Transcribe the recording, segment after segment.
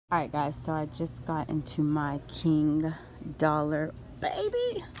Alright guys, so I just got into my King Dollar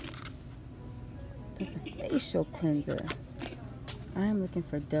baby. That's a facial cleanser. I am looking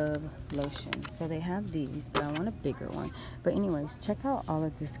for Dove lotion. So they have these, but I want a bigger one. But anyways, check out all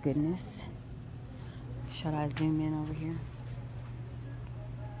of this goodness. Should I zoom in over here?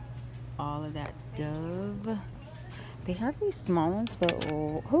 All of that Dove. They have these small ones, but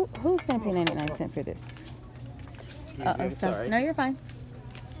who's gonna pay 99 cents for this? Excuse me, sorry. No, you're fine.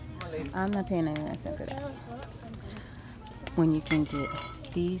 I'm not paying 99 cents for that. When you can get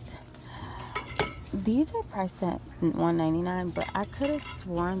these are priced at $1.99, but I could have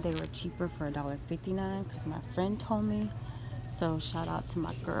sworn they were cheaper for $1.59 because my friend told me. So shout out to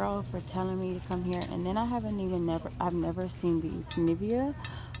my girl for telling me to come here. And then I've never seen these Nivea.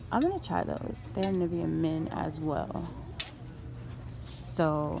 I'm gonna try those. They're Nivea men as well.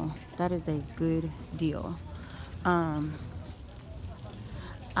 So that is a good deal.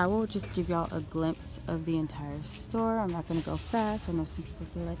 I will just give y'all a glimpse of the entire store. I'm not gonna go fast. I know some people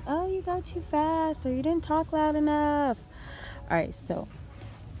say like, oh, you go too fast or you didn't talk loud enough. All right, so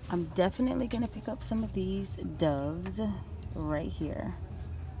I'm definitely gonna pick up some of these Doves right here.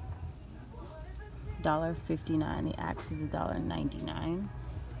 $1.59. The Axe is $1.99.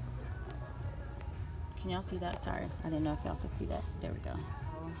 Can y'all see that? Sorry, I didn't know if y'all could see that. There we go.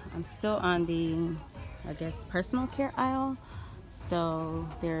 I'm still on the, I guess, personal care aisle. So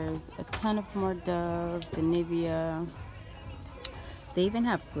there's a ton of more Dove, the Nivea. They even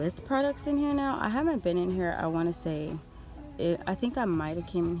have Bliss products in here now. I haven't been in here, I want to say, I think I might have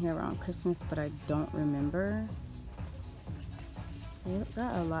came in here around Christmas, but I don't remember. They've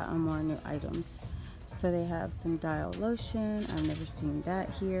got a lot of more new items. So they have some Dial lotion. I've never seen that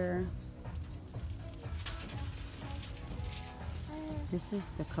here. This is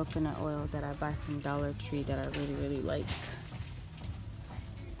the coconut oil that I buy from Dollar Tree that I really like.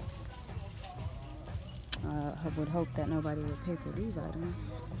 I would hope that nobody would pay for these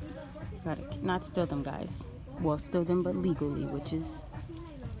items. Gotta not steal them, guys. Well, steal them, but legally, which is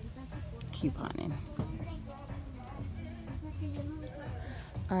couponing.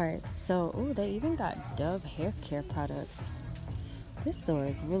 Alright, so, ooh, they even got Dove hair care products. This store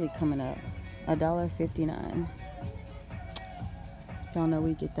is really coming up. $1.59. Y'all know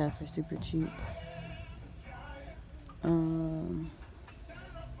we get that for super cheap.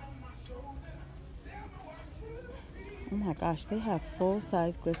 Oh my gosh, they have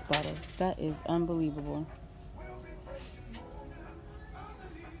full-size Bliss bottles. That is unbelievable.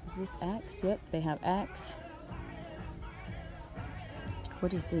 Is this Axe? Yep, they have Axe.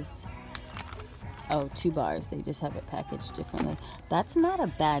 What is this? Oh, 2 bars. They just have it packaged differently. That's not a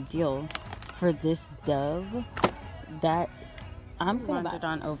bad deal for this Dove. That I'm gonna wander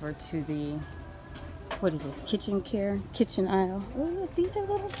on over to the, what is this, kitchen aisle. Oh look, these are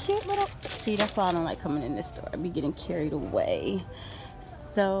little cute little, see, that's why I don't like coming in this store. I be getting carried away.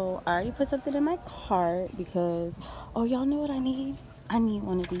 So I already put something in my cart because, oh, y'all know what I need? I need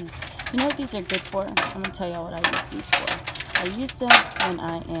one of these. You know what these are good for? I'm gonna tell y'all what I use these for. I use them when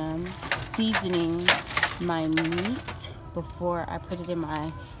I am seasoning my meat before I put it in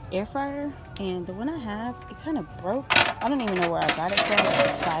my air fryer. And the one I have, it kind of broke. I don't even know where I got it from.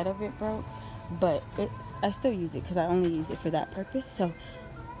 The side of it broke, but I still use it because I only use it for that purpose. So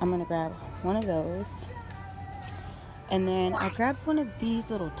I'm gonna grab one of those, and then I grabbed one of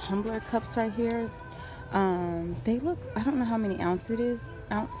these little tumbler cups right here. They look, I don't know how many ounces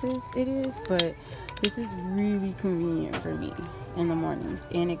it is, but this is really convenient for me in the mornings,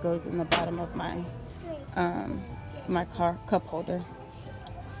 and it goes in the bottom of my my car cup holder.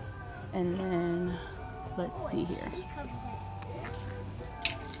 And then let's see here.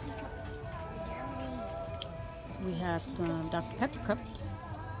 We have some Dr. Pepper cups.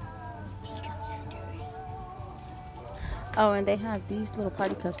 Oh, and they have these little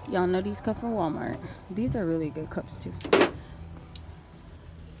party cups. Y'all know these come from Walmart. These are really good cups too.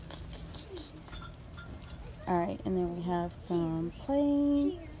 Alright, and then we have some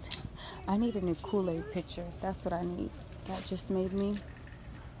plates. I need a new Kool-Aid pitcher. That's what I need. That just made me.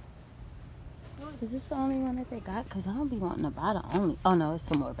 Is this the only one that they got? Because I don't be wanting to buy the only. Oh no, it's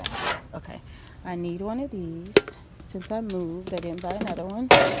some more back there. Okay. I need one of these. Since I moved, I didn't buy another one.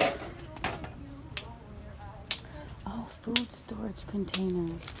 Oh, food storage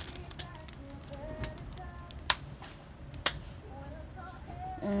containers.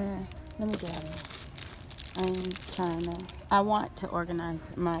 Let me grab them. I want to organize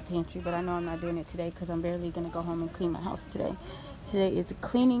my pantry, but I know I'm not doing it today because I'm barely going to go home and clean my house today. Today is a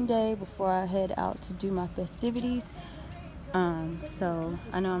cleaning day before I head out to do my festivities. So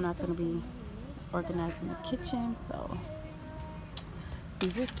I know I'm not going to be organizing the kitchen, so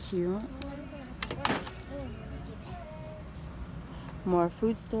These are cute. More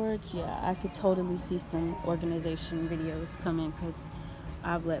food storage. Yeah, I could totally see some organization videos coming because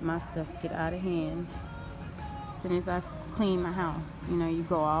I've let my stuff get out of hand. As soon as I clean my house, you know, you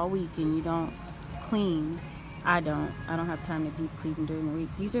go all week and you don't clean. I don't have time to deep clean during the week.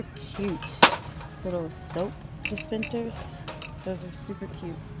 These are cute little soap dispensers. Those are super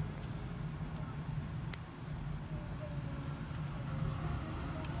cute.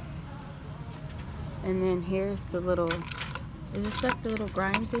 And then here's the little, is this like the little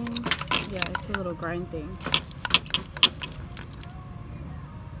grind thing? Yeah, it's a little grind thing.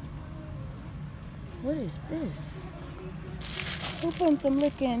 What is this? Who putting some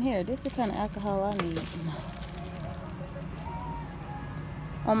liquor in here? This is the kind of alcohol I need.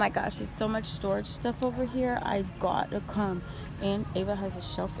 Oh my gosh, it's so much storage stuff over here. I gotta come. And Ava has a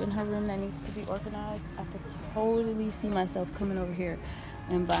shelf in her room that needs to be organized. I could totally see myself coming over here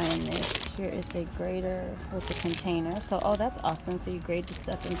and buying this. Here is a grater with a container. So, oh, that's awesome. So you grate the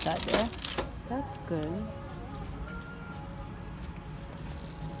stuff inside there. That's good.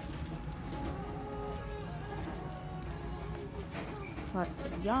 Lots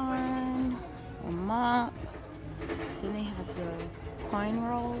of yarn, a mop. Then they have the coin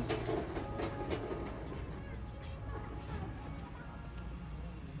rolls.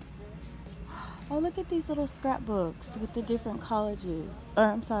 Oh, look at these little scrapbooks with the different colleges. Or,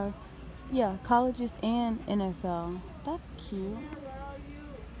 I'm sorry. Yeah, colleges and NFL. That's cute.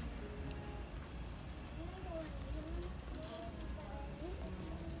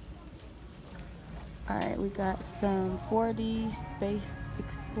 Alright, we got some 4D space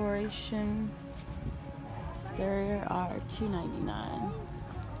exploration. There are $2.99.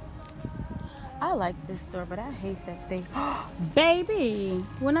 I like this store, but I hate that they... Baby!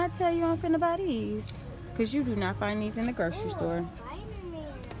 When I tell you I'm finna buy these, because you do not find these in the grocery store.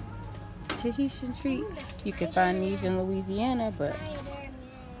 Tahitian treat. You can find these in Louisiana, but...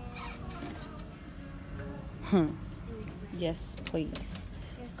 Yes, please.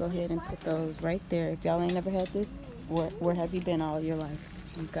 Go ahead and put those right there. If y'all ain't never had this, where have you been all your life?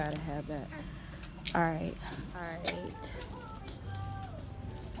 You gotta have that. Alright. Alright.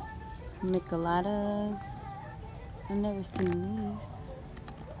 Micheladas. I've never seen these.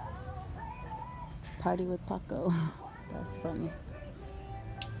 Party with Paco. That's funny.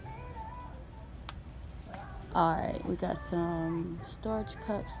 Alright, we got some storage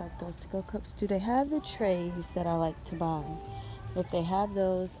cups like those to-go cups. Do they have the trays that I like to buy? If they have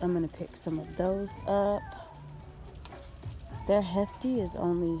those, I'm going to pick some of those up. Their hefty is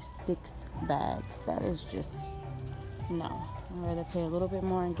only 6 bags. That is just, no. I'd rather pay a little bit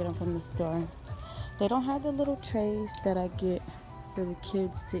more and get them from the store. They don't have the little trays that I get for the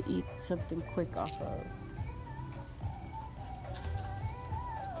kids to eat something quick off of.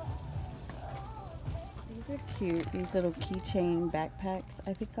 These are cute. These little keychain backpacks.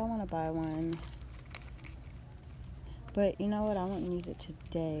 I think I want to buy one. But you know what? I won't use it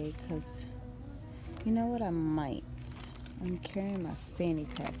today because you know what? I might. I'm carrying my fanny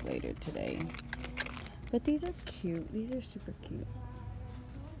pack later today. But these are cute. These are super cute.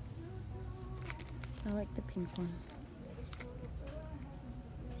 I like the pink one.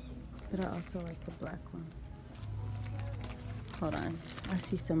 But I also like the black one. Hold on. I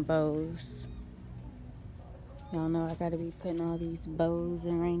see some bows. Y'all know I gotta be putting all these bows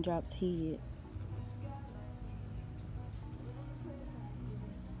and raindrops head.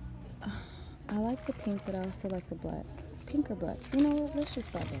 I like the pink, but I also like the black. Pink or black? You know what? Let's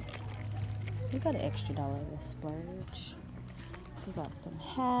just buy that. We got an extra $1 to splurge. We got some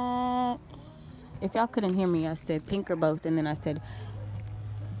hats. If y'all couldn't hear me, I said pink or both, and then I said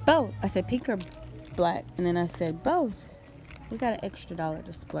both. I said pink or black, and then I said both. We got an extra $1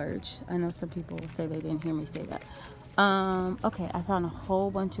 to splurge. I know some people will say they didn't hear me say that. Okay, I found a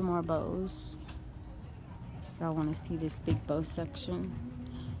whole bunch of more bows. Y'all want to see this big bow section?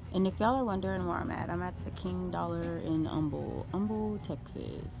 And if y'all are wondering where I'm at the King Dollar in Humble,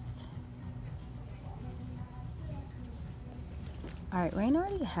 Texas. Alright, Rain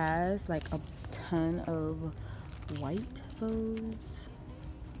already has like a ton of white bows.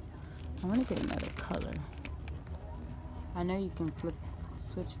 I want to get another color. I know you can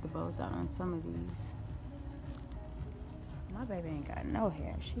switch the bows out on some of these. My baby ain't got no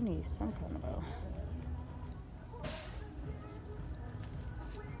hair. She needs some kind of bow.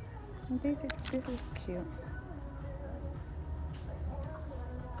 This is cute.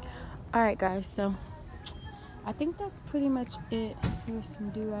 Alright guys, so I think that's pretty much it. Here's some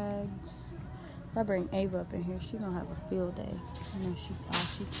do-rags. If I bring Ava up in here, she's gonna have a field day. You know, all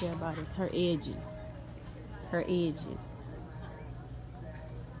she care about is her edges. Her edges.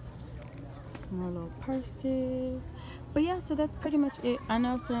 More little purses. But yeah, so that's pretty much it. I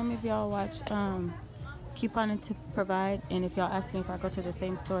know some of y'all watch Couponing to Provide, and if y'all ask me if I go to the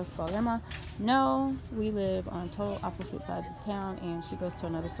same store as Emma, no, we live on total opposite sides of town, and she goes to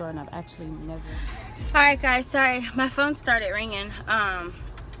another store, and I've actually never. Alright guys, sorry, my phone started ringing, and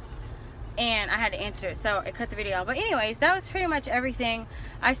I had to answer it, so it cut the video out. But anyways, that was pretty much everything.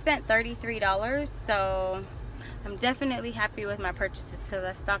 I spent $33, so I'm definitely happy with my purchases because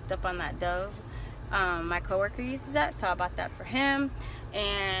I stocked up on that Dove. My coworker uses that, so I bought that for him.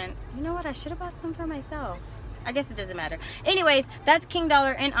 And you know what, I should have bought some for myself. I guess it doesn't matter. Anyways, that's King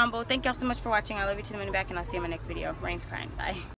Dollar in Umbo. Thank y'all so much for watching. I love you to the moon and back, and I'll see you in my next video. Rain's crying. Bye.